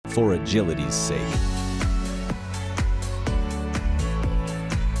for agility's sake.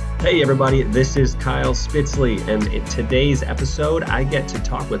 Hey everybody, this is Kyle Spitzley, and in today's episode, I get to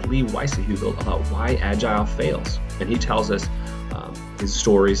talk with Lee Weissehugel about why Agile fails. And he tells us his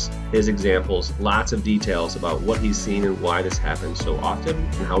stories, his examples, lots of details about what he's seen and why this happens so often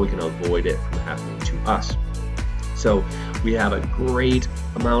and how we can avoid it from happening to us. So we have a great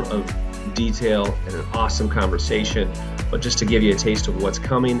amount of detail and an awesome conversation, but just to give you a taste of what's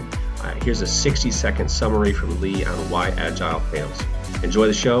coming, here's a 60-second summary from Lee on why Agile fails. Enjoy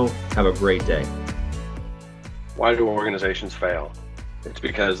the show. Have a great day. Why do organizations fail? It's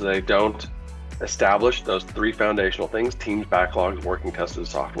because they don't establish those three foundational things: teams, backlogs, working tested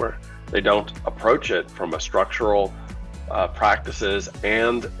software. They don't approach it from a structural practices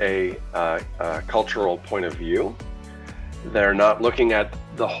and a cultural point of view. They're not looking at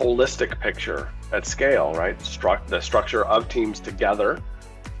the holistic picture at scale, right? The structure of teams together,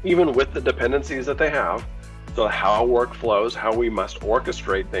 even with the dependencies that they have. So how work flows, how we must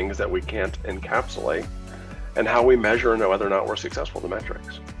orchestrate things that we can't encapsulate, and how we measure and know whether or not we're successful, the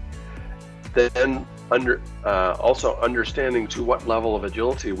metrics. Then also understanding to what level of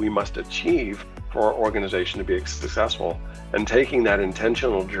agility we must achieve for our organization to be successful, and taking that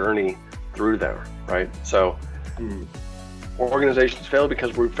intentional journey through there, right? So organizations fail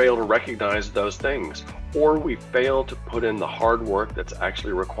because we fail to recognize those things, or we fail to put in the hard work that's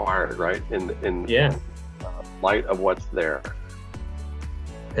actually required, right? In light of what's there.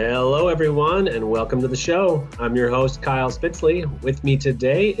 Hello, everyone, and welcome to the show. I'm your host, Kyle Spitzley. With me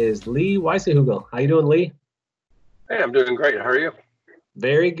today is Lee Weissehugel. How you doing, Lee? Hey, I'm doing great. How are you?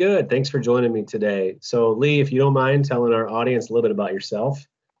 Very good. Thanks for joining me today. So, Lee, if you don't mind telling our audience a little bit about yourself.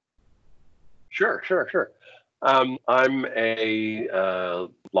 Sure. I'm a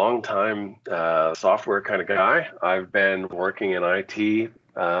long-time software kind of guy. I've been working in IT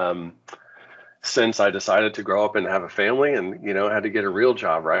since I decided to grow up and have a family, and had to get a real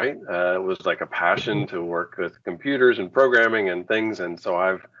job, right? It was like a passion to work with computers and programming and things, and so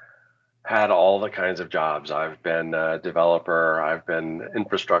I've had all the kinds of jobs. I've been a developer, I've been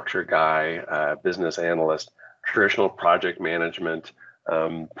infrastructure guy, business analyst, traditional project management,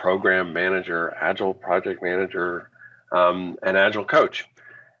 program manager, agile project manager, and agile coach.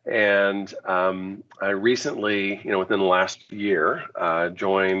 And I recently, within the last year,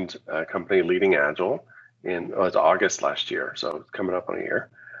 joined a company Leading Agile it was August last year, so it's coming up on a year,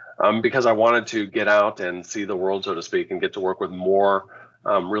 because I wanted to get out and see the world, so to speak, and get to work with more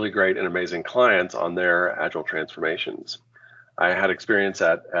really great and amazing clients on their agile transformations. I had experience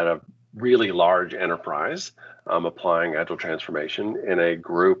at a really large enterprise applying agile transformation in a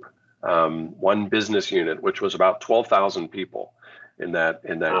group, one business unit, which was about 12,000 people in that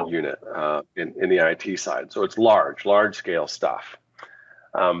Wow. unit in the IT side. So it's large scale stuff.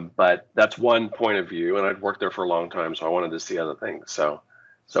 But that's one point of view, and I'd worked there for a long time, so I wanted to see other things.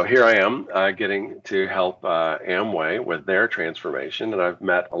 So here I am getting to help Amway with their transformation, and I've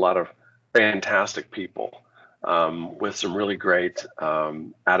met a lot of fantastic people with some really great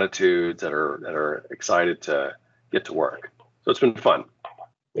attitudes that are excited to get to work. So it's been fun.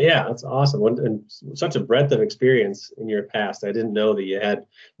 Yeah, that's awesome. And such a breadth of experience in your past. I didn't know that you had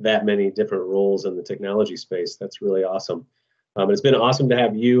that many different roles in the technology space. That's really awesome. It's been awesome to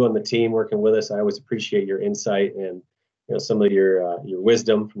have you on the team working with us. I always appreciate your insight and some of your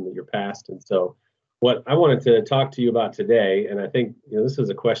wisdom from your past. And so what I wanted to talk to you about today, and I think this is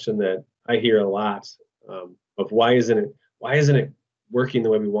a question that I hear a lot of why isn't it working the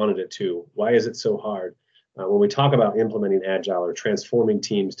way we wanted it to? Why is it so hard? When we talk about implementing Agile or transforming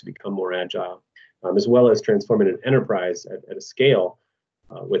teams to become more Agile, as well as transforming an enterprise at a scale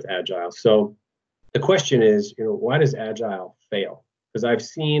with Agile. So the question is, why does Agile fail? Because I've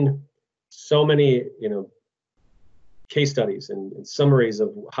seen so many, case studies and summaries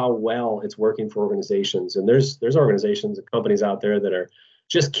of how well it's working for organizations. And there's organizations and companies out there that are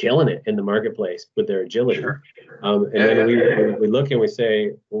just killing it in the marketplace with their agility. Sure. We look and we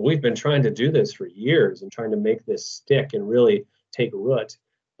say, well, we've been trying to do this for years and trying to make this stick and really take root,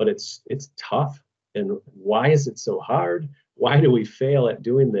 but it's tough. And why is it so hard? Why do we fail at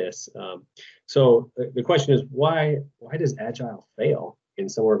doing this? So the question is, why does Agile fail in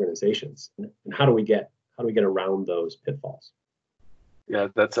some organizations, and how do we get around those pitfalls? Yeah,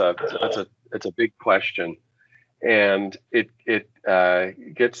 it's a big question. And it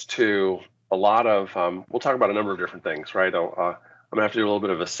gets to a lot of, we'll talk about a number of different things, right? I'm gonna have to do a little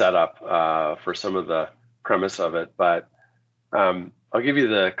bit of a setup for some of the premise of it, but I'll give you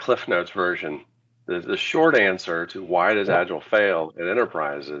the Cliff Notes version. The short answer to why does Agile fail at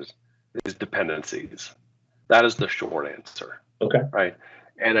enterprises is dependencies. That is the short answer. Okay. Right.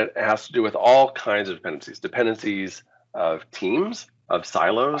 And it has to do with all kinds of dependencies of teams, of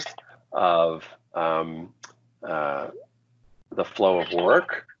silos, of the flow of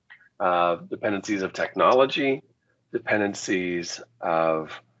work, dependencies of technology, dependencies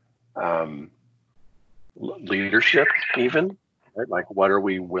of leadership, even, right? Like, what are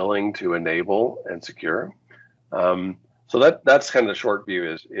we willing to enable and secure? So that's kind of the short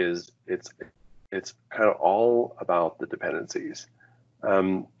view. Is it's kind of all about the dependencies.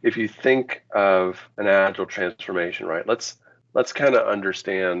 If you think of an agile transformation, right? Let's kind of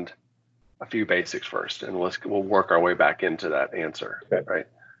understand a few basics first, and we'll work our way back into that answer, Okay. right?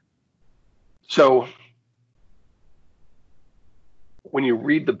 So when you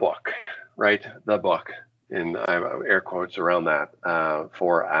read the book, right, the book, and I have air quotes around that,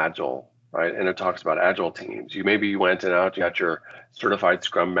 for Agile, right, and it talks about Agile teams. You went out, you got your certified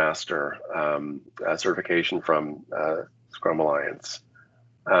Scrum Master certification from Scrum Alliance.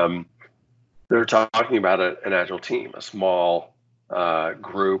 They're talking about an Agile team, a small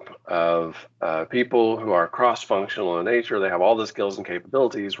group of people who are cross-functional in nature. They have all the skills and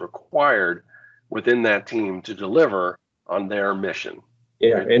capabilities required within that team to deliver on their mission.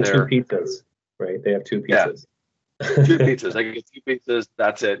 Yeah, right? and two pizzas, right? They have two pizzas. Yeah, two pizzas. They get two pizzas.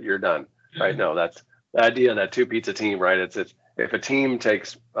 That's it. You're done. Right? No, that's the idea. That two pizza team, right? It's if a team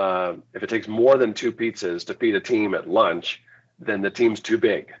takes if it takes more than two pizzas to feed a team at lunch, then the team's too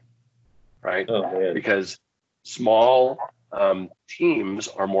big, right? Oh man. Because small teams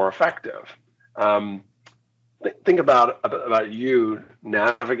are more effective. Think about you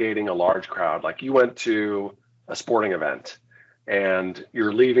navigating a large crowd. Like, you went to a sporting event and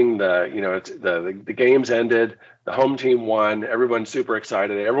you're leaving the game's ended, the home team won, everyone's super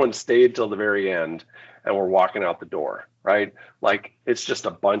excited, everyone stayed till the very end, and we're walking out the door, right? Like, it's just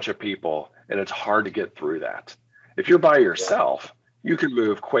a bunch of people and it's hard to get through that. If you're by yourself, you can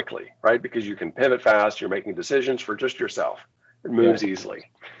move quickly, right? Because you can pivot fast, you're making decisions for just yourself. It moves easily.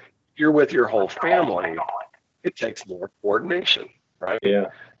 If you're with your whole family, it takes more coordination, right? Yeah.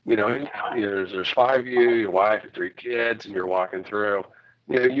 There's 5 of you, your wife, 3 kids, and you're walking through.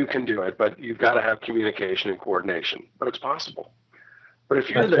 You can do it, but you've got to have communication and coordination. But it's possible. But if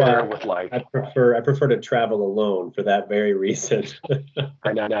you're there with I prefer to travel alone for that very reason.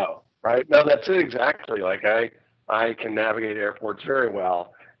 I know, right? No, that's it exactly. Like, I can navigate airports very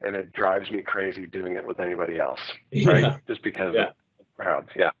well, and it drives me crazy doing it with anybody else, right? Yeah. Just because of the crowds.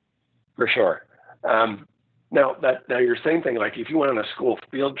 Yeah, for sure. Now your same thing, like, if you went on a school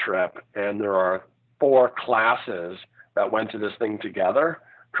field trip and there are 4 classes that went to this thing together,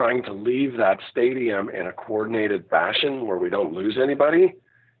 trying to leave that stadium in a coordinated fashion where we don't lose anybody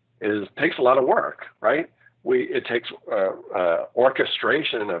takes a lot of work, right? It takes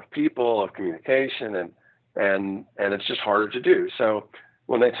orchestration of people, of communication, and it's just harder to do. So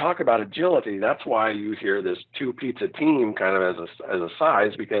when they talk about agility, that's why you hear this 2 pizza team kind of as a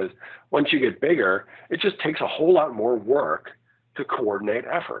size, because once you get bigger, it just takes a whole lot more work to coordinate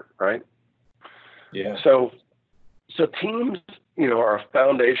effort, right? Yeah. So teams, are a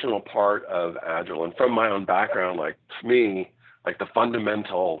foundational part of Agile. And from my own background, like, to me, like, the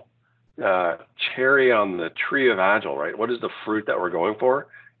fundamental cherry on the tree of Agile, right? What is the fruit that we're going for?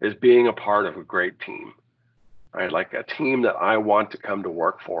 Is being a part of a great team. Right, like a team that I want to come to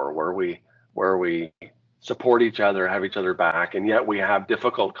work for, where we support each other, have each other back, and yet we have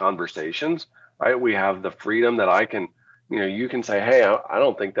difficult conversations. Right, we have the freedom that I can, you can say, hey, I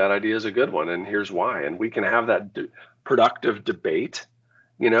don't think that idea is a good one, and here's why, and we can have that productive debate,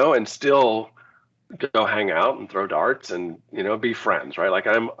 and still go hang out and throw darts and be friends. Right, like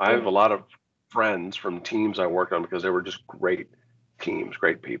I have a lot of friends from teams I worked on because they were just great teams,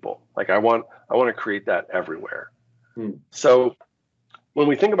 great people. Like, I want to create that everywhere. So when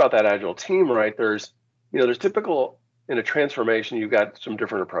we think about that Agile team, right, there's typical, in a transformation, you've got some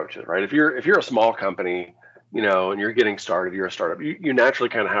different approaches, right? If you're a small company, and you're getting started, you're a startup, you naturally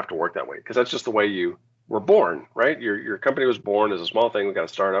kind of have to work that way, because that's just the way you were born, right? Your company was born as a small thing. We got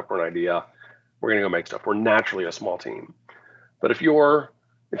to start up for an idea. We're going to go make stuff. We're naturally a small team. But if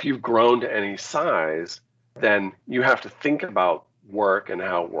you've grown to any size, then you have to think about work and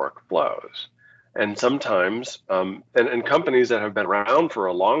how work flows. And sometimes, and companies that have been around for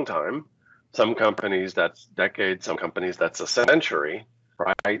a long time, some companies that's decades, some companies that's a century,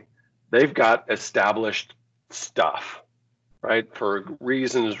 right? They've got established stuff, right? For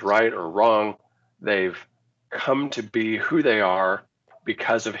reasons right or wrong, they've come to be who they are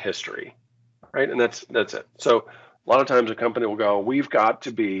because of history, right? And that's it. So a lot of times a company will go, we've got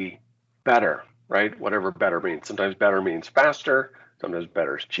to be better, right? Whatever better means. Sometimes better means faster. Sometimes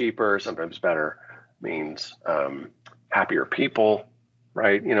better is cheaper. Sometimes better means happier people.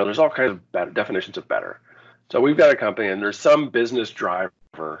 right? There's all kinds of better definitions of better. So we've got a company and there's some business driver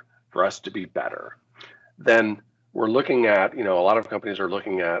for us to be better. Then we're looking at, a lot of companies are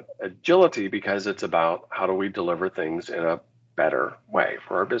looking at agility because it's about how do we deliver things in a better way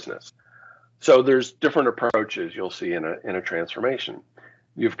for our business. So there's different approaches you'll see in a transformation.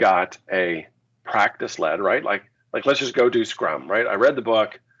 You've got a practice led, right? Like let's just go do Scrum, right? I read the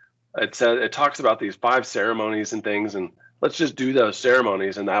book. It talks about these 5 ceremonies and things, and let's just do those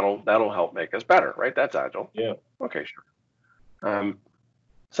ceremonies, and that'll help make us better, right? That's agile. Yeah. Okay, sure.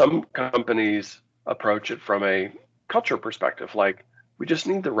 Some companies approach it from a culture perspective, like we just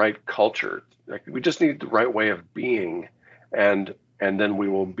need the right culture, like we just need the right way of being, and then we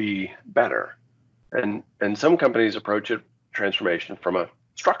will be better. And some companies approach it transformation from a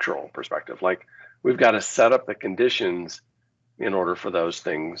structural perspective, like we've got to set up the conditions in order for those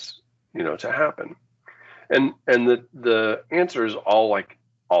things, to happen. And the answer is all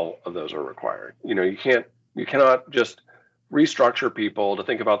of those are required. You cannot just restructure people to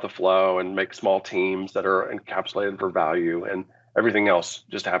think about the flow and make small teams that are encapsulated for value and everything else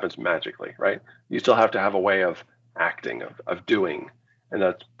just happens magically, right? You still have to have a way of acting, of doing, and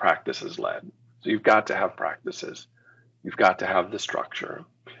that's practices led. So you've got to have practices. You've got to have the structure,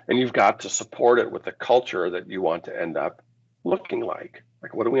 and you've got to support it with the culture that you want to end up looking like.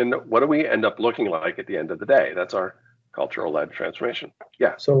 Like what do we end up looking like at the end of the day? That's our cultural led transformation.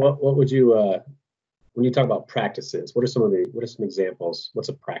 Yeah. So what would you when you talk about practices, what are some examples? What's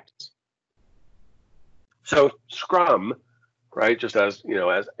a practice? So Scrum, right? Just as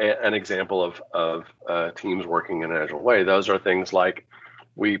as an example of teams working in an agile way, those are things like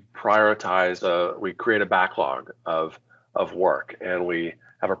we prioritize, we create a backlog of work, and we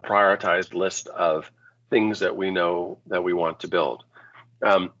have a prioritized list of things that we know that we want to build.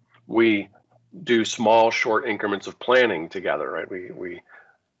 We do small, short increments of planning together, right? We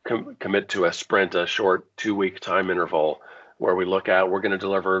commit to a sprint, a short 2-week time interval, where we look at we're going to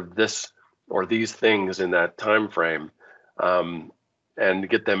deliver this or these things in that time frame, and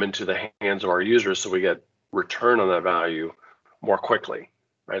get them into the hands of our users so we get return on that value more quickly,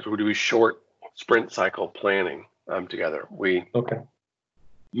 right? So we do short sprint cycle planning together. We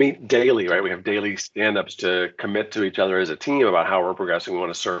meet daily, right? We have daily stand-ups to commit to each other as a team about how we're progressing. We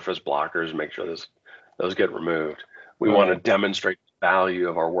want to surface blockers and make sure those get removed. We want to demonstrate the value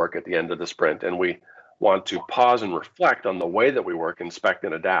of our work at the end of the sprint, and we want to pause and reflect on the way that we work, inspect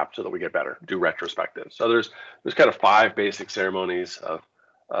and adapt so that we get better, do retrospectives. So there's kind of 5 basic ceremonies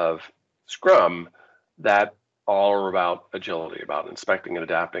of Scrum that all are about agility, about inspecting and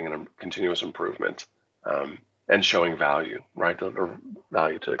adapting and continuous improvement, and showing value, right? The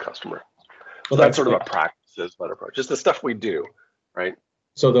value to the customer. So that's sort of a practices-led approach. It's the stuff we do, right?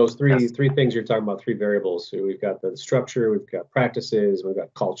 So those three things you're talking about, 3 variables. So we've got the structure, we've got practices, we've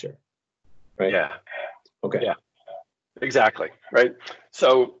got culture, right? Yeah. Okay. Yeah. Exactly. Right.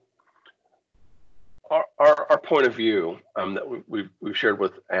 So our point of view that we've shared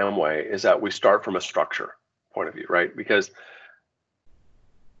with Amway is that we start from a structure point of view, right? Because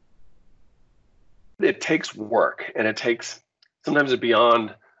it takes work, and it takes sometimes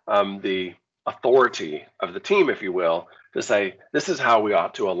beyond the authority of the team, if you will, to say this is how we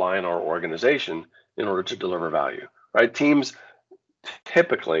ought to align our organization in order to deliver value, right? Teams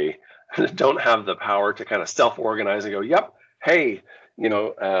typically don't have the power to kind of self-organize and go, yep, hey,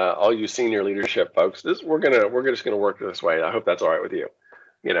 all you senior leadership folks, we're just gonna work this way. I hope that's all right with you.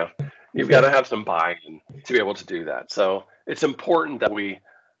 You've got to have some buy-in to be able to do that. So it's important that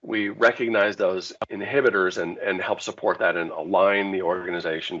we recognize those inhibitors and help support that and align the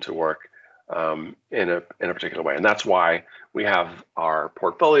organization to work in a particular way. And that's why we have our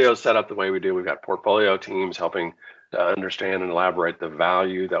portfolio set up the way we do. We've got portfolio teams helping to understand and elaborate the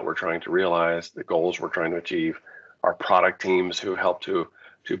value that we're trying to realize, the goals we're trying to achieve. Our product teams who help to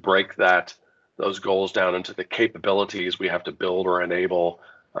break those goals down into the capabilities we have to build or enable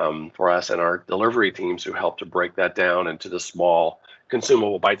for us, and our delivery teams who help to break that down into the small,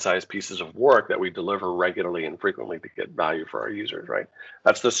 consumable, bite-sized pieces of work that we deliver regularly and frequently to get value for our users, right?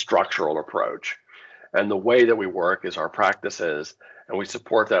 That's the structural approach. And the way that we work is our practices, and we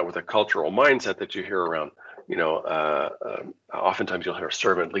support that with a cultural mindset that you hear around. Oftentimes you'll hear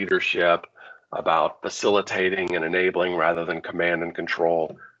servant leadership, about facilitating and enabling rather than command and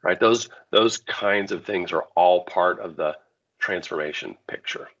control, right? Those kinds of things are all part of the transformation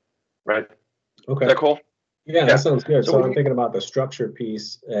picture, right? Okay. Is that cool? Yeah, that sounds good. So I'm thinking about the structure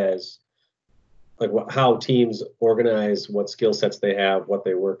piece as like how teams organize, what skill sets they have, what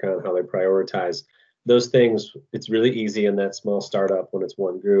they work on, how they prioritize. Those things, it's really easy in that small startup when it's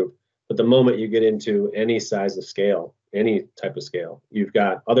one group. But the moment you get into any size of scale, any type of scale, you've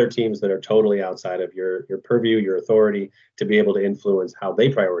got other teams that are totally outside of your purview, your authority to be able to influence how they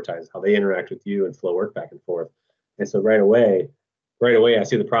prioritize, how they interact with you and flow work back and forth. And so right away, I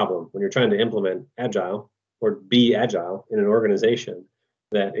see the problem when you're trying to implement agile or be agile in an organization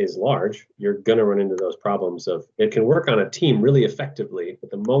that is large. You're going to run into those problems of it can work on a team really effectively, but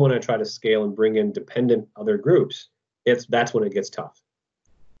the moment I try to scale and bring in dependent other groups, that's when it gets tough.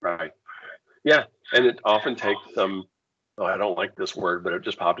 Right. Yeah. And it often takes some, oh, I don't like this word, but it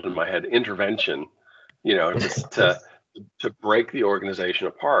just popped into my head, intervention, just to break the organization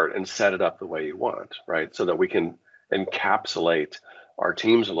apart and set it up the way you want, right? So that we can encapsulate our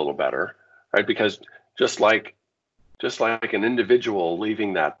teams a little better, right? Because just like an individual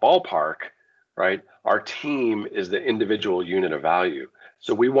leaving that ballpark, right? Our team is the individual unit of value.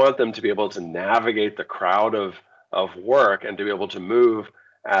 So we want them to be able to navigate the crowd of work and to be able to move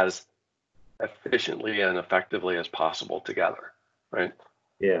as efficiently and effectively as possible together, right?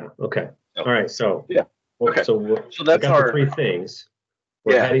 Yeah. Okay. All right. So yeah. Okay. So that's our 3 things.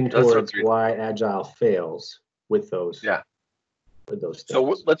 We're heading towards why agile fails with those. Yeah. With those steps. So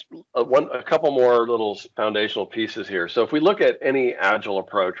let's a couple more little foundational pieces here. So if we look at any agile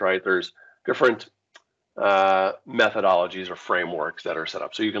approach, right, there's different methodologies or frameworks that are set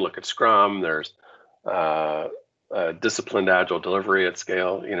up. So you can look at Scrum. There's disciplined agile delivery at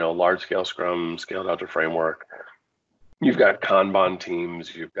scale, large scale Scrum, scaled agile framework. You've got Kanban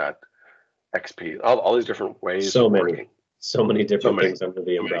teams, you've got XP, all these different ways of working. So many different things under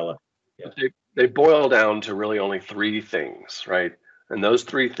the umbrella. Yeah. They boil down to really only 3 things, right? And those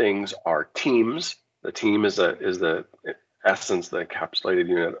 3 things are teams. The team is the essence, the encapsulated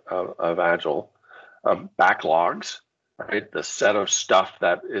unit of agile. Backlogs, right? The set of stuff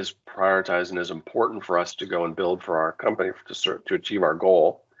that is prioritized and is important for us to go and build for our company to achieve our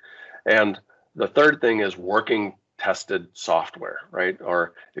goal. And the third thing is working tested software, right?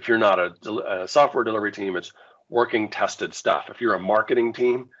 Or if you're not a software delivery team, it's working tested stuff. If you're a marketing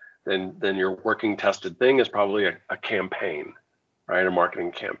team, then your working tested thing is probably a campaign, right? A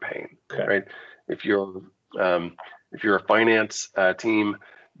marketing campaign, right? If you're a finance team,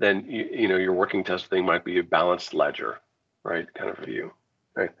 then your working tested thing might be a balanced ledger, right? Kind of view,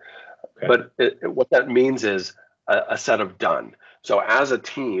 right? Okay. But what that means is a set of done. So as a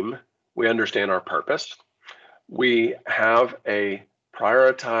team, we understand our purpose. We have a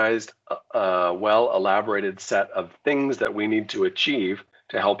prioritized, well elaborated set of things that we need to achieve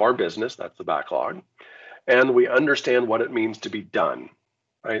to help our business. That's the backlog. And we understand what it means to be done,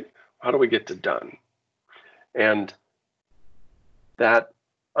 right? How do we get to done? And that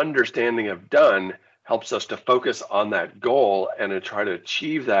understanding of done helps us to focus on that goal and to try to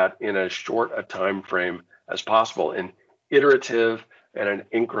achieve that in as short a time frame as possible in iterative and an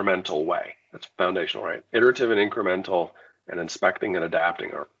incremental way. That's foundational, right? Iterative and incremental, and inspecting and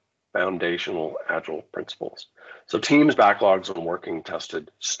adapting are foundational agile principles. So teams, backlogs, and working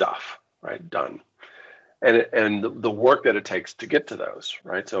tested stuff, right? Done. And the work that it takes to get to those,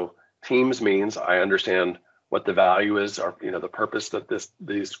 right? So teams means I understand what the value is, or the purpose that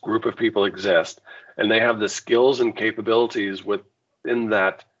this group of people exist, and they have the skills and capabilities within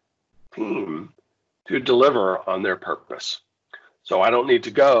that team to deliver on their purpose. So I don't need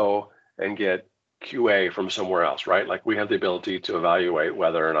to go and get QA from somewhere else, right? Like we have the ability to evaluate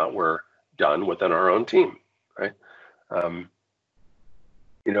whether or not we're done within our own team, right?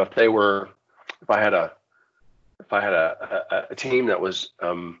 If I had a team that was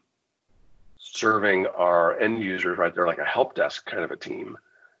serving our end users, right? They're like a help desk kind of a team.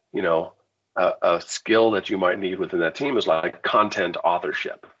 A skill that you might need within that team is like content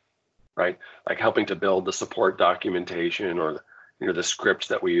authorship, right? Like helping to build the support documentation or the scripts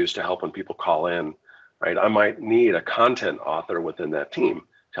that we use to help when people call in, right? I might need a content author within that team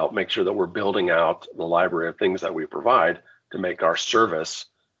to help make sure that we're building out the library of things that we provide to make our service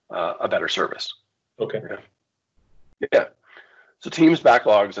a better service. Okay. Yeah. So teams,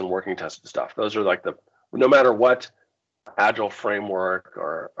 backlogs, and working tested stuff. Those are like no matter what agile framework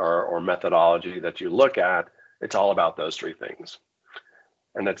or methodology that you look at, it's all about those 3 things.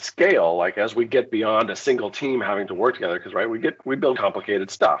 And at scale, like as we get beyond a single team having to work together, because right, we build complicated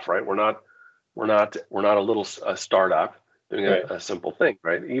stuff, right? We're not a little startup doing a simple thing,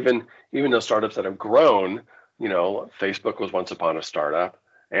 right? Even those startups that have grown, Facebook was once upon a startup,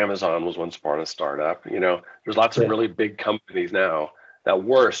 Amazon was once upon a startup. There's lots of really big companies now that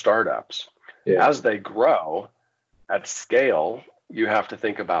were startups. Yeah. As they grow at scale, you have to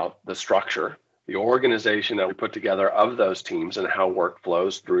think about the structure, the organization that we put together of those teams and how work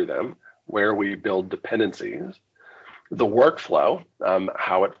flows through them, where we build dependencies. The workflow,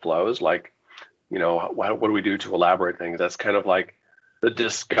 how it flows, like, what do we do to elaborate things? That's kind of like the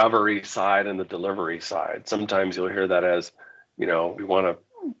discovery side and the delivery side. Sometimes you'll hear that as, we want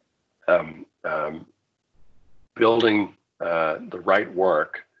to building the right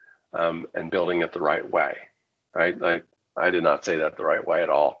work and building it the right way, right? Like, I did not say that the right way at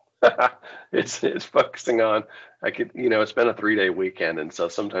all. It's focusing on, it's been a 3-day weekend, and so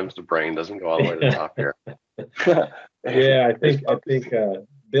sometimes the brain doesn't go all the way to the top here. Yeah, I think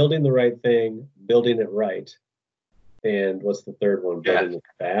building the right thing, building it right, and what's the third one? Building it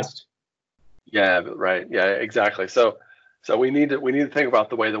fast. Yeah, right. Yeah, exactly. So we need to think about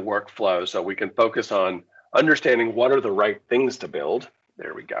the way the work flows, so we can focus on understanding what are the right things to build.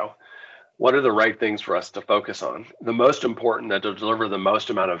 There we go. What are the right things for us to focus on? The most important, that to deliver the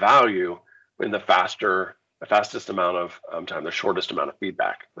most amount of value in the fastest amount of time, the shortest amount of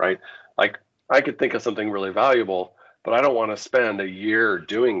feedback, right? Like, I could think of something really valuable, but I don't want to spend a year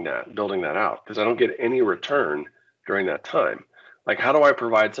doing that, building that out, because I don't get any return during that time. Like, how do I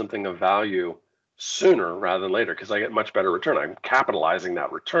provide something of value sooner rather than later? Because I get much better return. I'm capitalizing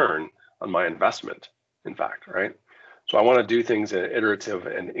that return on my investment, in fact, right? So I want to do things in an iterative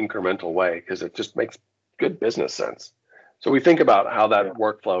and incremental way, because it just makes good business sense. So we think about how that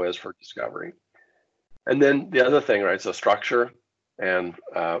workflow is for discovery. And then the other thing, right, so structure and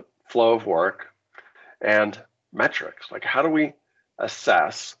flow of work and metrics. Like, how do we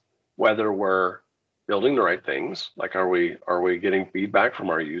assess whether we're building the right things? Like, are we getting feedback from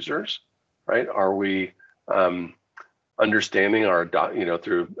our users, right? Are we understanding our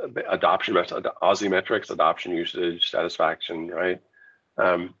through adoption methods, Aussie metrics, adoption, usage, satisfaction, right?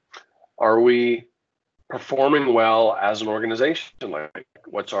 Are we performing well as an organization? Like,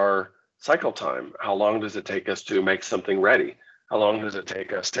 what's our cycle time? How long does it take us to make something ready? How long does it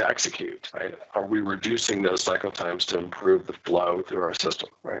take us to execute, right? Are we reducing those cycle times to improve the flow through our system,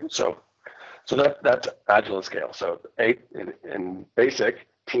 right? So that's agile at scale. So 8 in basic: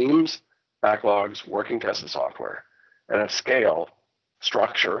 teams, backlogs, working tested software. And at scale,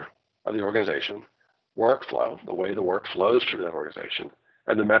 structure of the organization, workflow, the way the work flows through that organization,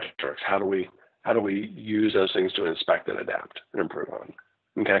 and the metrics. How do we use those things to inspect and adapt and improve on?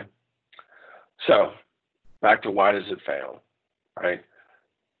 Okay. So back to, why does it fail, right?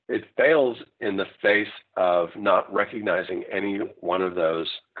 It fails in the face of not recognizing any one of those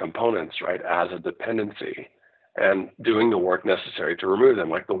components, right, as a dependency, and doing the work necessary to remove them.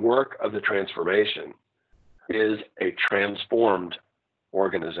 Like, the work of the transformation is a transformed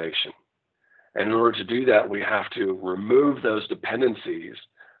organization. And in order to do that, we have to remove those dependencies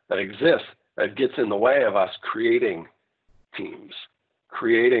that exist, that gets in the way of us creating teams,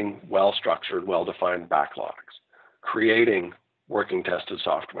 creating well-structured, well-defined backlogs, creating working tested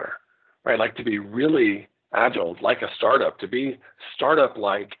software, right? Like, to be really agile, like a startup, to be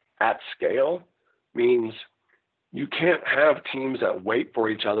startup-like at scale means you can't have teams that wait for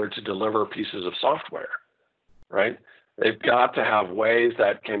each other to deliver pieces of software, right? They've got to have ways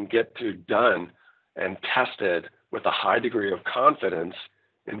that can get done and tested with a high degree of confidence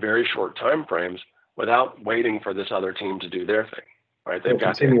in very short time frames without waiting for this other team to do their thing, right? They've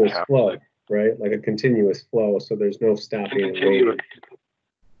got continuous flow, right? Like a continuous flow, so there's no stopping.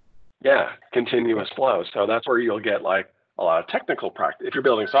 Continuous flow. So that's where you'll get like a lot of technical practice. If you're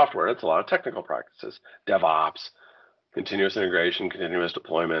building software, it's a lot of technical practices, DevOps, continuous integration, continuous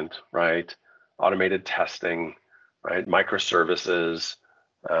deployment, right? Automated testing, right? Microservices,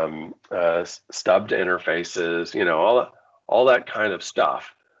 stubbed interfaces, all that kind of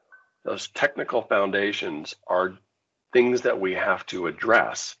stuff. Those technical foundations are things that we have to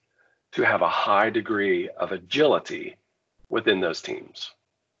address to have a high degree of agility within those teams.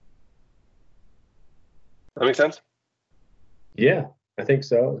 That make sense? Yeah, I think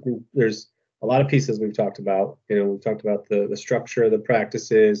so. I think there's a lot of pieces we've talked about. We've talked about the structure, the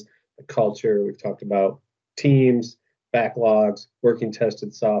practices, the culture. We've talked about teams, backlogs, working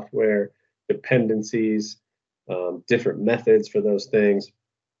tested software, dependencies, different methods for those things.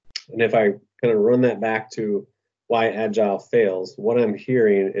 And if I kind of run that back to why Agile fails, what I'm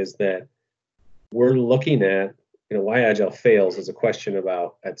hearing is that we're looking at, why Agile fails is a question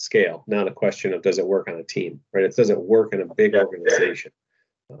about at scale, not a question of does it work on a team, right? It doesn't work in a big organization.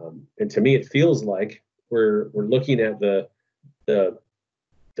 And to me, it feels like we're looking at the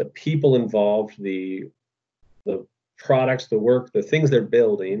people involved, the products, the work, the things they're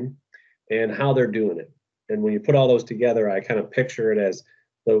building, and how they're doing it. And when you put all those together, I kind of picture it as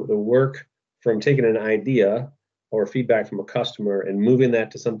the work from taking an idea or feedback from a customer and moving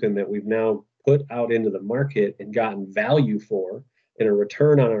that to something that we've now put out into the market and gotten value for and a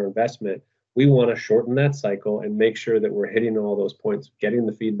return on our investment We want to shorten that cycle and make sure that we're hitting all those points, getting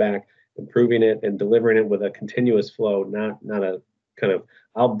the feedback, improving it, and delivering it with a continuous flow, not a kind of,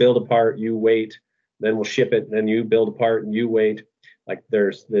 I'll build a part, you wait, then we'll ship it, then you build a part and you wait. Like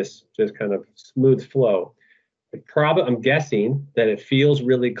there's this just kind of smooth flow. I'm guessing that it feels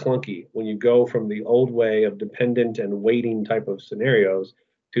really clunky when you go from the old way of dependent and waiting type of scenarios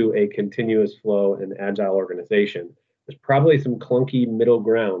to a continuous flow and agile organization. There's probably some clunky middle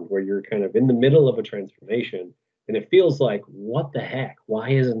ground where you're kind of in the middle of a transformation and it feels like, what the heck? Why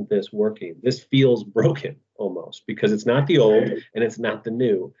isn't this working? This feels broken almost because it's not the old and it's not the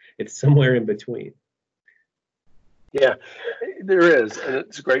new. It's somewhere in between. Yeah, there is. And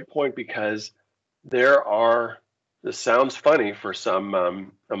it's a great point because this sounds funny for some of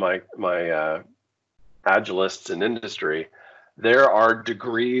my agilists in industry. There are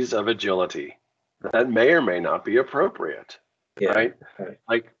degrees of agility that may or may not be appropriate, right? Okay.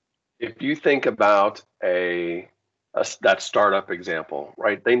 Like if you think about that startup example,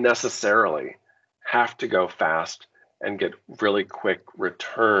 right? They necessarily have to go fast and get really quick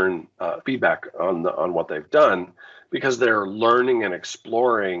return feedback on what they've done because they're learning and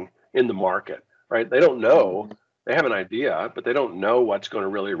exploring in the market, right? They don't know. They have an idea, but they don't know what's going to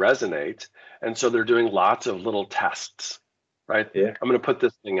really resonate. And so they're doing lots of little tests, right? Yeah. I'm going to put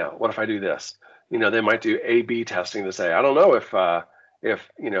this thing out. What if I do this? They might do A/B testing to say, I don't know if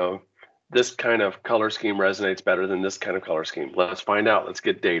this kind of color scheme resonates better than this kind of color scheme. Let's find out. Let's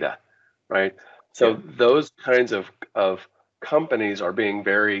get data, right? So those kinds of companies are being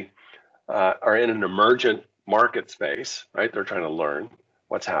are in an emergent market space, right? They're trying to learn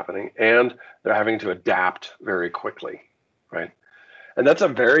what's happening and they're having to adapt very quickly, right? And that's a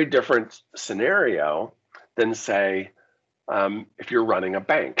very different scenario than say, if you're running a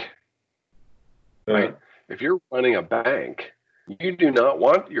bank, right? If you're running a bank, you do not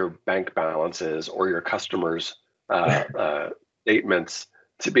want your bank balances or your customers' statements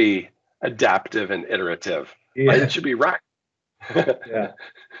to be adaptive and iterative. Yeah. Right? It should be right.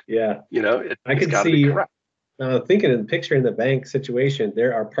 Yeah. I can see. Thinking and picturing the bank situation,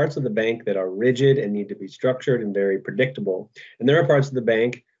 there are parts of the bank that are rigid and need to be structured and very predictable, and there are parts of the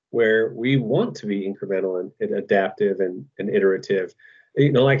bank where we want to be incremental and adaptive and iterative.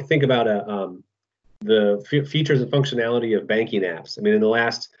 Like think about the features and functionality of banking apps. I mean, in the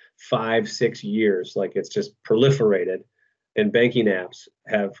last 5-6 years, like it's just proliferated, and banking apps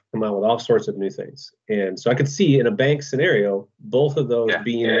have come out with all sorts of new things. And so I could see in a bank scenario, both of those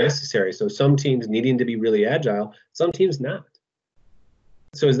being necessary. So some teams needing to be really agile, some teams not.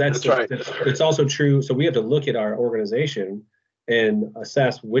 So that's right. It's also true. So we have to look at our organization and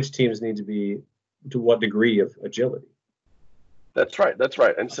assess which teams need to be to what degree of agility. That's right.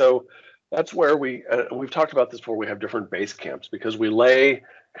 And so that's where we've talked about this before. We have different base camps because we lay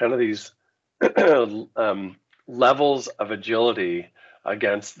kind of these levels of agility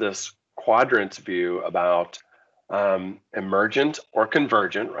against this quadrants view about emergent or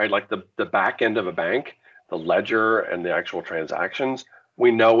convergent, right? Like the back end of a bank, the ledger and the actual transactions.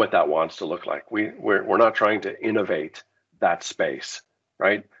 We know what that wants to look like. We're not trying to innovate that space,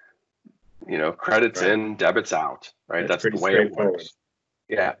 right? Credits in, debits out, right? That's the way it works.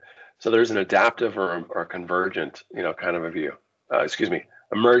 Yeah. So there's an adaptive or a convergent, kind of a view.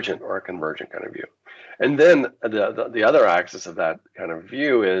 Emergent or a convergent kind of view. And then the other axis of that kind of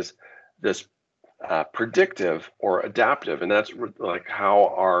view is this predictive or adaptive, and that's like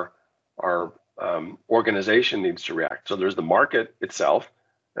how our organization needs to react. So there's the market itself,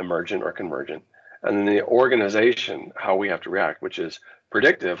 emergent or convergent, and then the organization, how we have to react, which is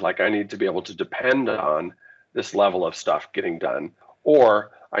predictive, like I need to be able to depend on this level of stuff getting done,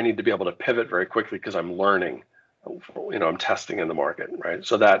 or I need to be able to pivot very quickly because I'm learning, I'm testing in the market, right?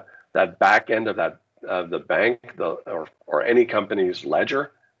 So that back end of that the bank, or any company's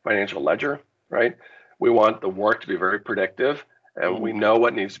ledger, financial ledger, right? We want the work to be very predictive, and we know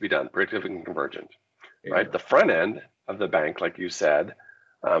what needs to be done, predictive and convergent, right? The front end of the bank, like you said,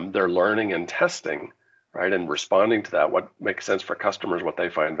 they're learning and testing, right, and responding to that. What makes sense for customers, what they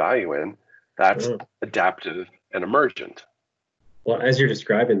find value in. That's adaptive and emergent. Well, as you're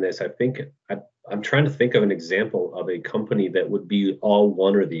describing this, I think I'm trying to think of an example of a company that would be all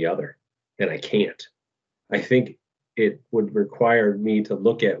one or the other, and I can't. I think it would require me to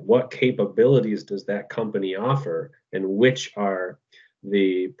look at what capabilities does that company offer and which are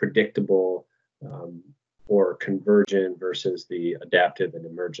the predictable or convergent versus the adaptive and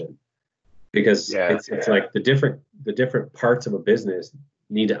emergent. Because it's like the different parts of a business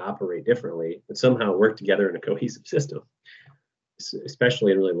need to operate differently, but somehow work together in a cohesive system.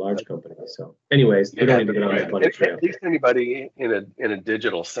 especially in really large companies. So anyways, we don't need to get on that bunny trail. At least anybody in a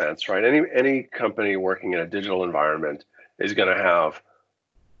digital sense, right? Any company working in a digital environment is going to have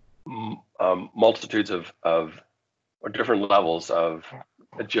multitudes of or different levels of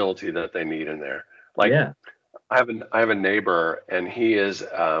agility that they need in there. Like, Yeah. I have a neighbor, and he is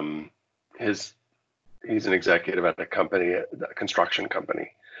he's an executive at a company, a construction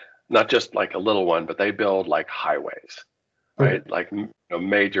company, not just like a little one, but they build like highways, right? Like, you know,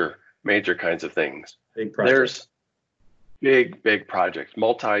 major kinds of things. Big projects. There's big projects,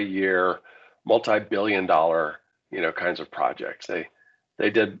 multi-year, multi-billion-dollar, you know, kinds of projects. They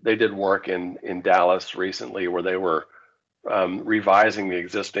did work in Dallas recently where they were revising the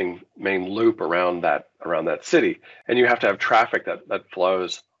existing main loop around that city, and you have to have traffic that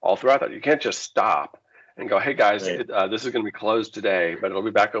flows all throughout that. You can't just stop and go, hey guys, Right. this is going to be closed today, but it'll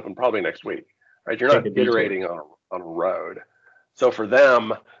be back open probably next week, right? You're not iterating on a road. So for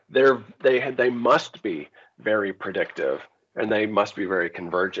them, they must be very predictive, and they must be very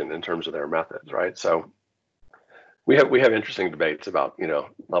convergent in terms of their methods, right? So we have interesting debates about, you know,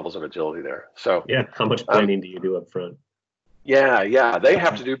 levels of agility there. So yeah, how much planning do you do up front? Yeah, they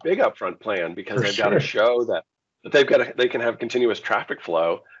have to do big upfront plan because they've got to show that they can have continuous traffic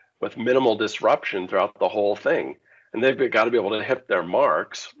flow with minimal disruption throughout the whole thing, and they've got to be able to hit their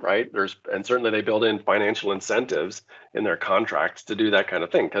marks, right? And certainly they build in financial incentives in their contracts to do that kind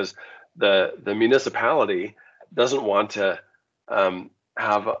of thing, because the municipality doesn't want to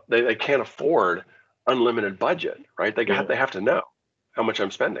they can't afford unlimited budget, right? They have to know how much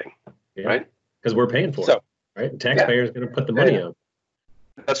I'm spending, right? Because we're paying for it, right? The taxpayer is going to put the money up.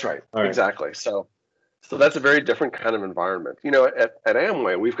 That's right. Exactly. So that's a very different kind of environment. You know, at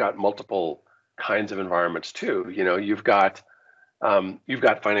Amway, we've got multiple kinds of environments too. You know, you've got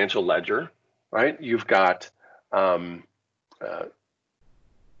financial ledger, right? You've got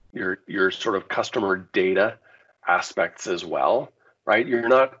your sort of customer data aspects as well, right? You're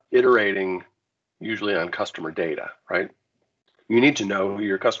not iterating usually on customer data, right? You need to know who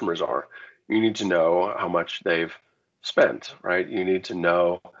your customers are. You need to know how much they've spent, right? You need to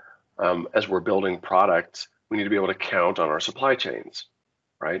know, as we're building products, we need to be able to count on our supply chains,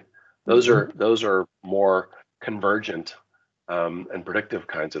 right? Those are more convergent and predictive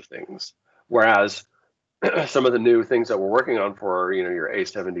kinds of things. Whereas some of the new things that we're working on for, you know, your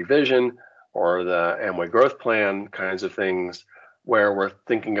A70 vision or the Amway growth plan kinds of things, where we're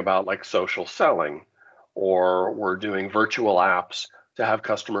thinking about like social selling, or we're doing virtual apps to have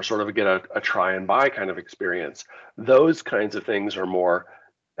customers sort of get a try and buy kind of experience. Those kinds of things are more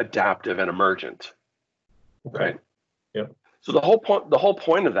adaptive and emergent, right? Yep. So the whole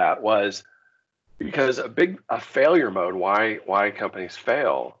point of that was because a failure mode, why companies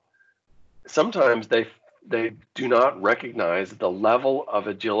fail, sometimes they do not recognize the level of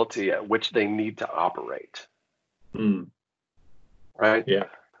agility at which they need to operate. Right? Yeah.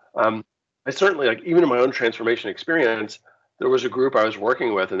 I certainly, like, even in my own transformation experience, there was a group I was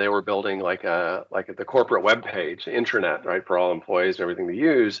working with, and they were building like the corporate web page, the intranet, right, for all employees and everything to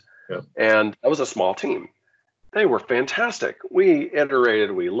use. Yep. And that was a small team. They were fantastic. We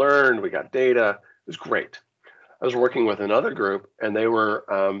iterated, we learned, we got data. It was great. I was working with another group, and they were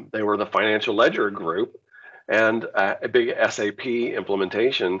the financial ledger group, and a big SAP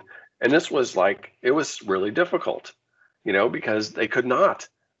implementation. And this was it was really difficult, you know, because they could not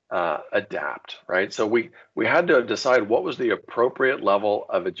adapt, right? So we had to decide what was the appropriate level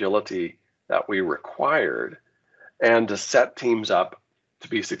of agility that we required, and to set teams up to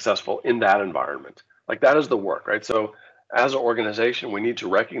be successful in that environment. Like, that is the work, right? So as an organization, we need to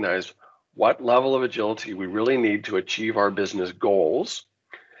recognize what level of agility we really need to achieve our business goals,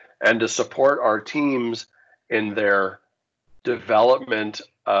 and to support our teams in their development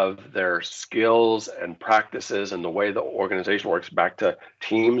of their skills and practices and the way the organization works, back to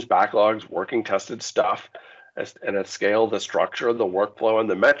teams, backlogs, working tested stuff, and at scale, the structure, the workflow, and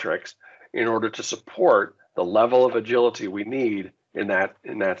the metrics, in order to support the level of agility we need in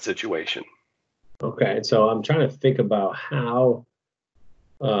that situation. Okay, so I'm trying to think about how.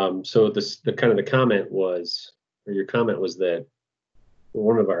 So the comment was, or your comment was, that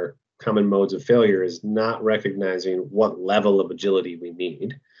one of our common modes of failure is not recognizing what level of agility we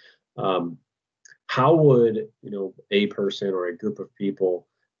need. How would, you know, a person or a group of people,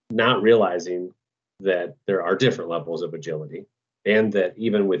 not realizing that there are different levels of agility, and that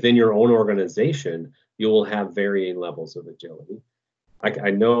even within your own organization, you will have varying levels of agility?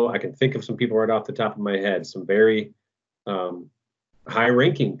 I know I can think of some people right off the top of my head, some very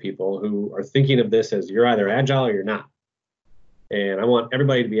high-ranking people who are thinking of this as, you're either agile or you're not. And I want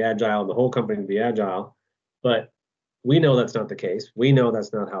everybody to be agile and the whole company to be agile. But we know that's not the case. We know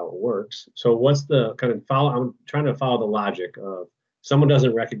that's not how it works. So what's the kind of follow? I'm trying to follow the logic of someone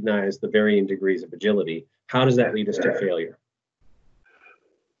doesn't recognize the varying degrees of agility. How does that lead us to failure?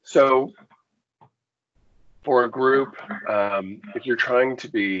 So for a group, if you're trying to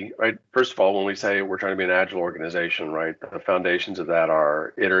be, right, first of all, when we say we're trying to be an agile organization, right, the foundations of that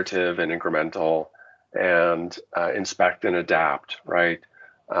are iterative and incremental and inspect and adapt, right?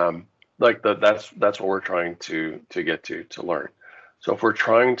 That's what we're trying to get to learn. So if we're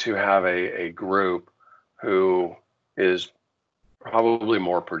trying to have a group who is probably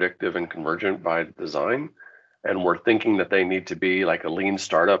more predictive and convergent by design, and we're thinking that they need to be like a lean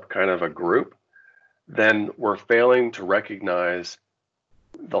startup kind of a group, then we're failing to recognize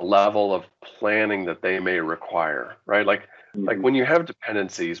the level of planning that they may require, right? Like when you have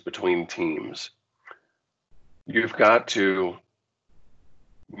dependencies between teams, you've got to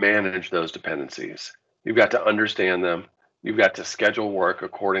manage those dependencies. You've got to understand them. You've got to schedule work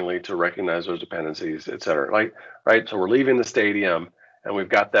accordingly to recognize those dependencies, et cetera. Like, right? So we're leaving the stadium and we've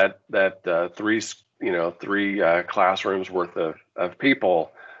got that three classrooms worth of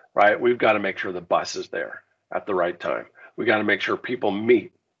people, right? We've got to make sure the bus is there at the right time. We got to make sure people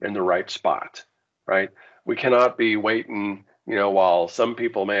meet in the right spot, right? We cannot be waiting, while some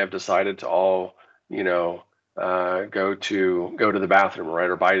people may have decided to all, go to the bathroom, right,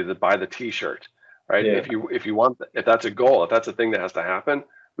 or buy the T-shirt, right? Yeah. If that's a goal, if that's a thing that has to happen,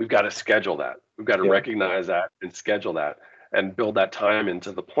 we've got to schedule that. We've got to recognize that and schedule that and build that time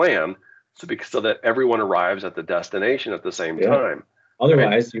into the plan, so that everyone arrives at the destination at the same time.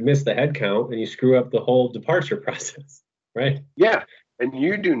 Otherwise, right? You miss the head count and you screw up the whole departure process, right? Yeah, and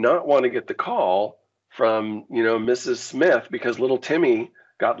you do not want to get the call from Mrs. Smith because little Timmy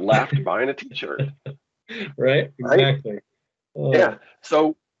got left buying a T-shirt. Right, exactly. Right? Yeah.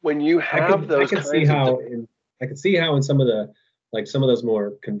 So when you have those kinds of I can see how in some of those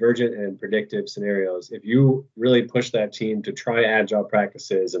more convergent and predictive scenarios, if you really push that team to try agile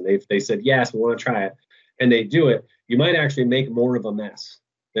practices and they said, yes, we want to try it, and they do it, you might actually make more of a mess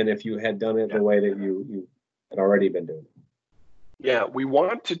than if you had done it the way that you had already been doing it. Yeah, we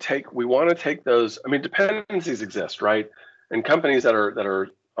want to take those. I mean, dependencies exist, right? And companies that are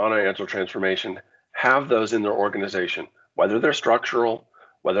on an agile transformation have those in their organization, whether they're structural,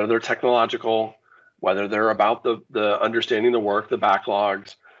 whether they're technological, whether they're about the understanding the work, the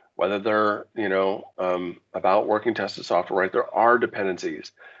backlogs, whether they're about working tested software, right? There are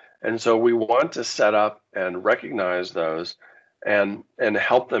dependencies, and so we want to set up and recognize those and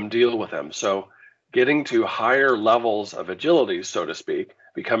help them deal with them. So getting to higher levels of agility, so to speak,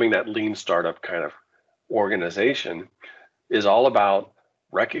 becoming that lean startup kind of organization is all about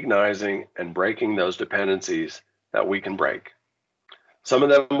recognizing and breaking those dependencies that we can break. Some of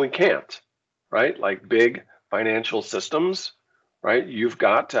them we can't, right? Like big financial systems, right? You've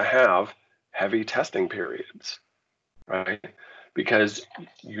got to have heavy testing periods, right? Because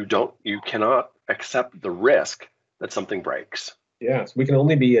you cannot accept the risk that something breaks. Yeah, so we can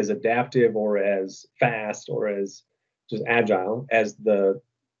only be as adaptive or as fast or as just agile as the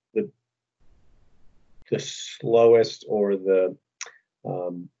slowest or the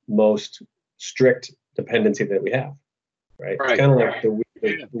most strict dependency that we have, right? It's kind of like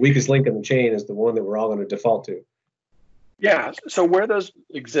the weakest link in the chain is the one that we're all going to default to. Yeah, so where those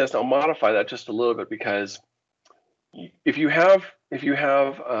exist, I'll modify that just a little bit, because if you have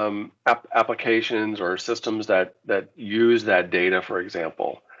applications or systems that use that data, for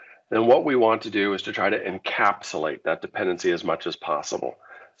example, then what we want to do is to try to encapsulate that dependency as much as possible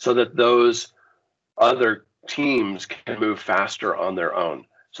so that those other teams can move faster on their own.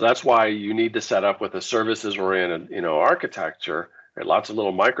 So that's why you need to set up with a services-oriented, architecture, right? Lots of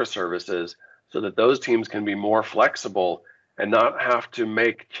little microservices, so that those teams can be more flexible and not have to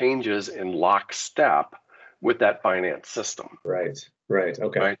make changes in lockstep with that finance system. Right.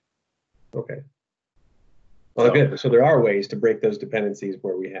 Okay. Right? Okay. Well, good. So there are ways to break those dependencies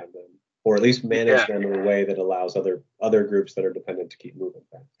where we have them, or at least manage them in a way that allows other groups that are dependent to keep moving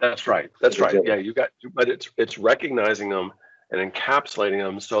fast. That's right. Yeah, but it's recognizing them and encapsulating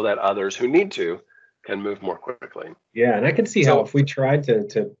them so that others who need to can move more quickly. Yeah, and I can see how if we tried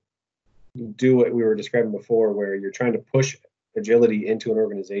to do what we were describing before, where you're trying to push agility into an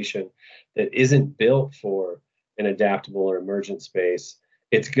organization that isn't built for an adaptable or emergent space,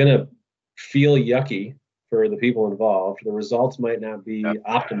 it's going to feel yucky for the people involved. The results might not be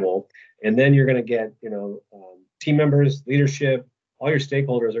optimal, and then you're going to get team members, leadership, all your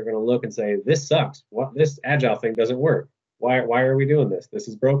stakeholders are going to look and say, this sucks. This agile thing doesn't work. Why are we doing this? This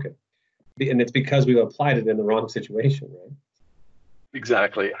is broken. And it's because we've applied it in the wrong situation, right?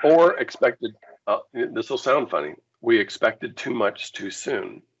 Exactly. Or expected, this will sound funny, we expected too much too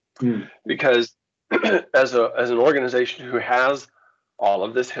soon. Mm. Because as an organization who has all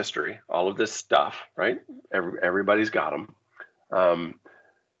of this history, all of this stuff, right? Everybody's got them.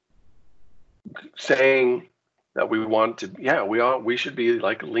 Saying that we want to, we should be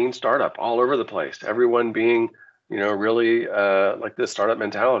like a lean startup all over the place. Everyone being, really like this startup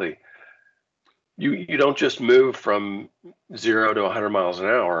mentality. You don't just move from 0 to 100 miles an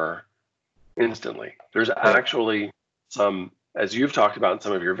hour instantly. There's actually some, as you've talked about in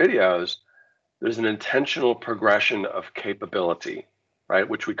some of your videos, there's an intentional progression of capability, right?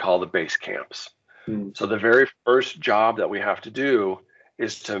 Which we call the base camps. Mm. So the very first job that we have to do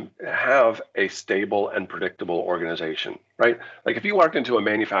is to have a stable and predictable organization, right? Like if you walked into a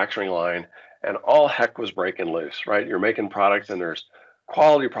manufacturing line and all heck was breaking loose, right? You're making products and there's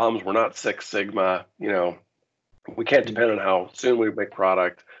quality problems. We're not Six Sigma, we can't depend on how soon we make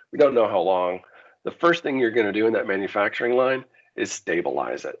product. We don't know how long. The first thing you're going to do in that manufacturing line is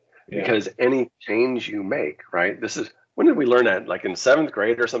stabilize it. Yeah. Because any change you make, right? When did we learn that? Like in 7th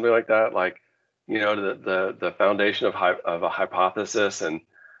grade or something like that? Like, the foundation of a hypothesis, and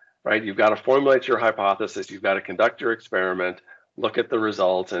right, you've got to formulate your hypothesis, you've got to conduct your experiment, look at the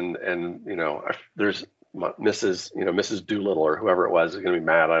results, and there's Mrs. Doolittle or whoever it was is going to be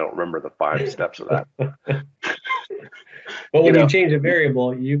mad. I don't remember the 5 steps of that. Well, when you change a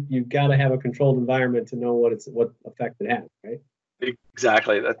variable, you've got to have a controlled environment to know what effect it has, right?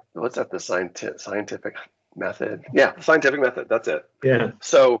 Exactly. What's that? The scientific method? Yeah, the scientific method. That's it. Yeah.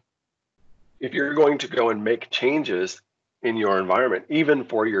 So if you're going to go and make changes in your environment, even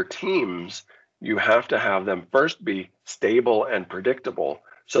for your teams, you have to have them first be stable and predictable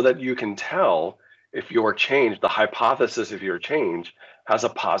so that you can tell if your change, the hypothesis of your change, has a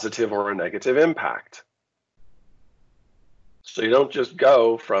positive or a negative impact. So you don't just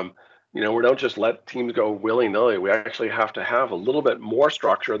go from, we don't just let teams go willy-nilly. We actually have to have a little bit more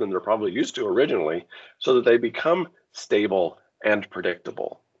structure than they're probably used to originally so that they become stable and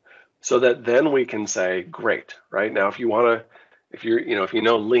predictable. So that then we can say, great, right? Now, if you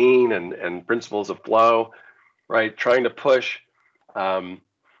know lean and principles of flow, right? Trying to push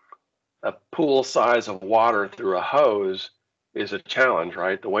a pool size of water through a hose is a challenge,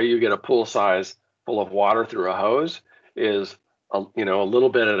 right? The way you get a pool size full of water through a hose is a little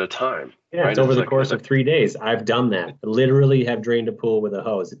bit at a time. Yeah, right? It's over the course of 3 days. I've done that. I literally have drained a pool with a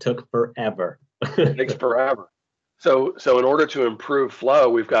hose. It took forever. It takes forever. So in order to improve flow,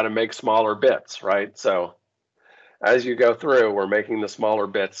 we've got to make smaller bits, right? So as you go through, we're making the smaller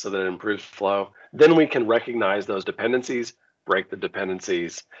bits so that it improves flow. Then we can recognize those dependencies, break the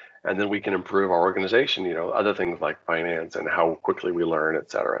dependencies, and then we can improve our organization, other things like finance and how quickly we learn, et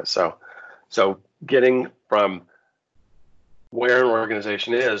cetera. So getting from where an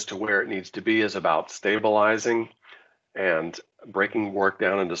organization is to where it needs to be is about stabilizing and breaking work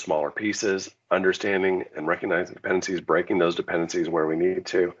down into smaller pieces, understanding and recognizing dependencies, breaking those dependencies where we need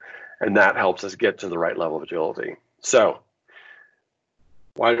to, and that helps us get to the right level of agility. So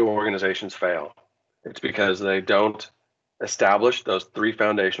why do organizations fail? It's because they don't establish those 3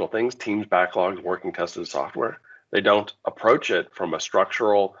 foundational things: teams, backlogs, working tested software. They don't approach it from a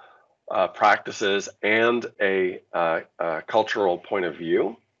structural practices and a cultural point of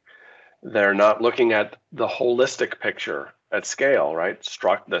view. They're not looking at the holistic picture at scale, right?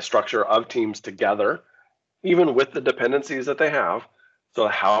 The structure of teams together, even with the dependencies that they have. So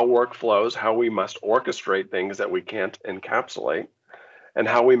how work flows, how we must orchestrate things that we can't encapsulate, and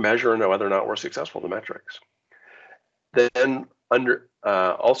how we measure and know whether or not we're successful, the metrics. Then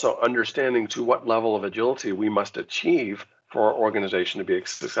also understanding to what level of agility we must achieve for our organization to be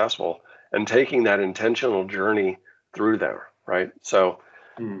successful, and taking that intentional journey through there, right? So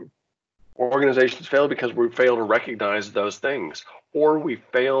organizations fail because we fail to recognize those things, or we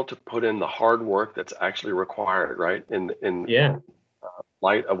fail to put in the hard work that's actually required, right? In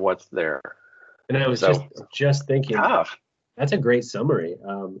light of what's there. And I was just thinking, that's a great summary.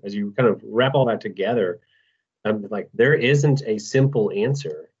 As you kind of wrap all that together, I'm like, there isn't a simple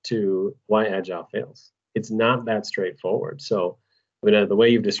answer to why Agile fails. It's not that straightforward. So, the way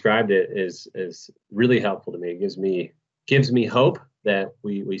you've described it is really helpful to me. It gives me hope that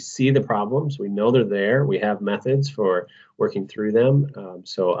we see the problems, we know they're there, we have methods for working through them.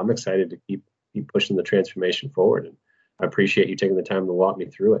 So I'm excited to keep pushing the transformation forward, and I appreciate you taking the time to walk me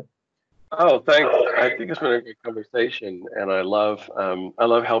through it. Oh, thanks. I think it's been a great conversation, and I love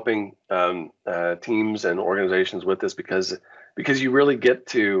helping teams and organizations with this because you really get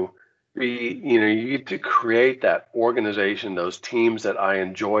to you get to create that organization, those teams that I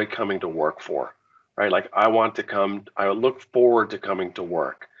enjoy coming to work for, right? Like I look forward to coming to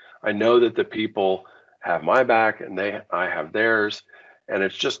work. I know that the people have my back and I have theirs. And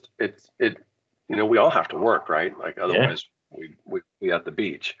it's just, we all have to work, right? Like otherwise we at the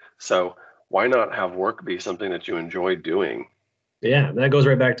beach. So why not have work be something that you enjoy doing? Yeah, and that goes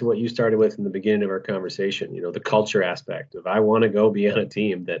right back to what you started with in the beginning of our conversation. The culture aspect of I want to go be on a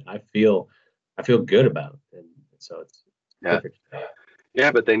team that I feel good about, and so it's perfect.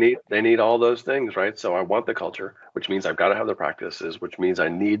 Yeah, but they need all those things, right? So I want the culture, which means I've got to have the practices, which means I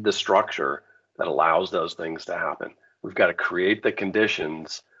need the structure that allows those things to happen. We've got to create the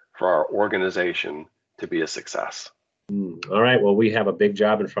conditions for our organization to be a success. All right. Well, we have a big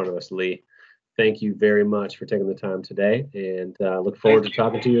job in front of us, Lee. Thank you very much for taking the time today, and look forward to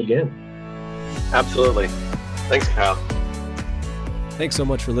talking to you again. Absolutely. Thanks, Kyle. Thanks so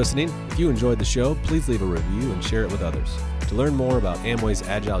much for listening. If you enjoyed the show, please leave a review and share it with others. To learn more about Amway's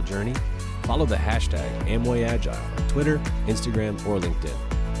Agile journey, follow the hashtag AmwayAgile on Twitter, Instagram, or LinkedIn.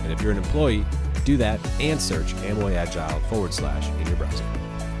 And if you're an employee, do that and search Amway Agile / in your browser.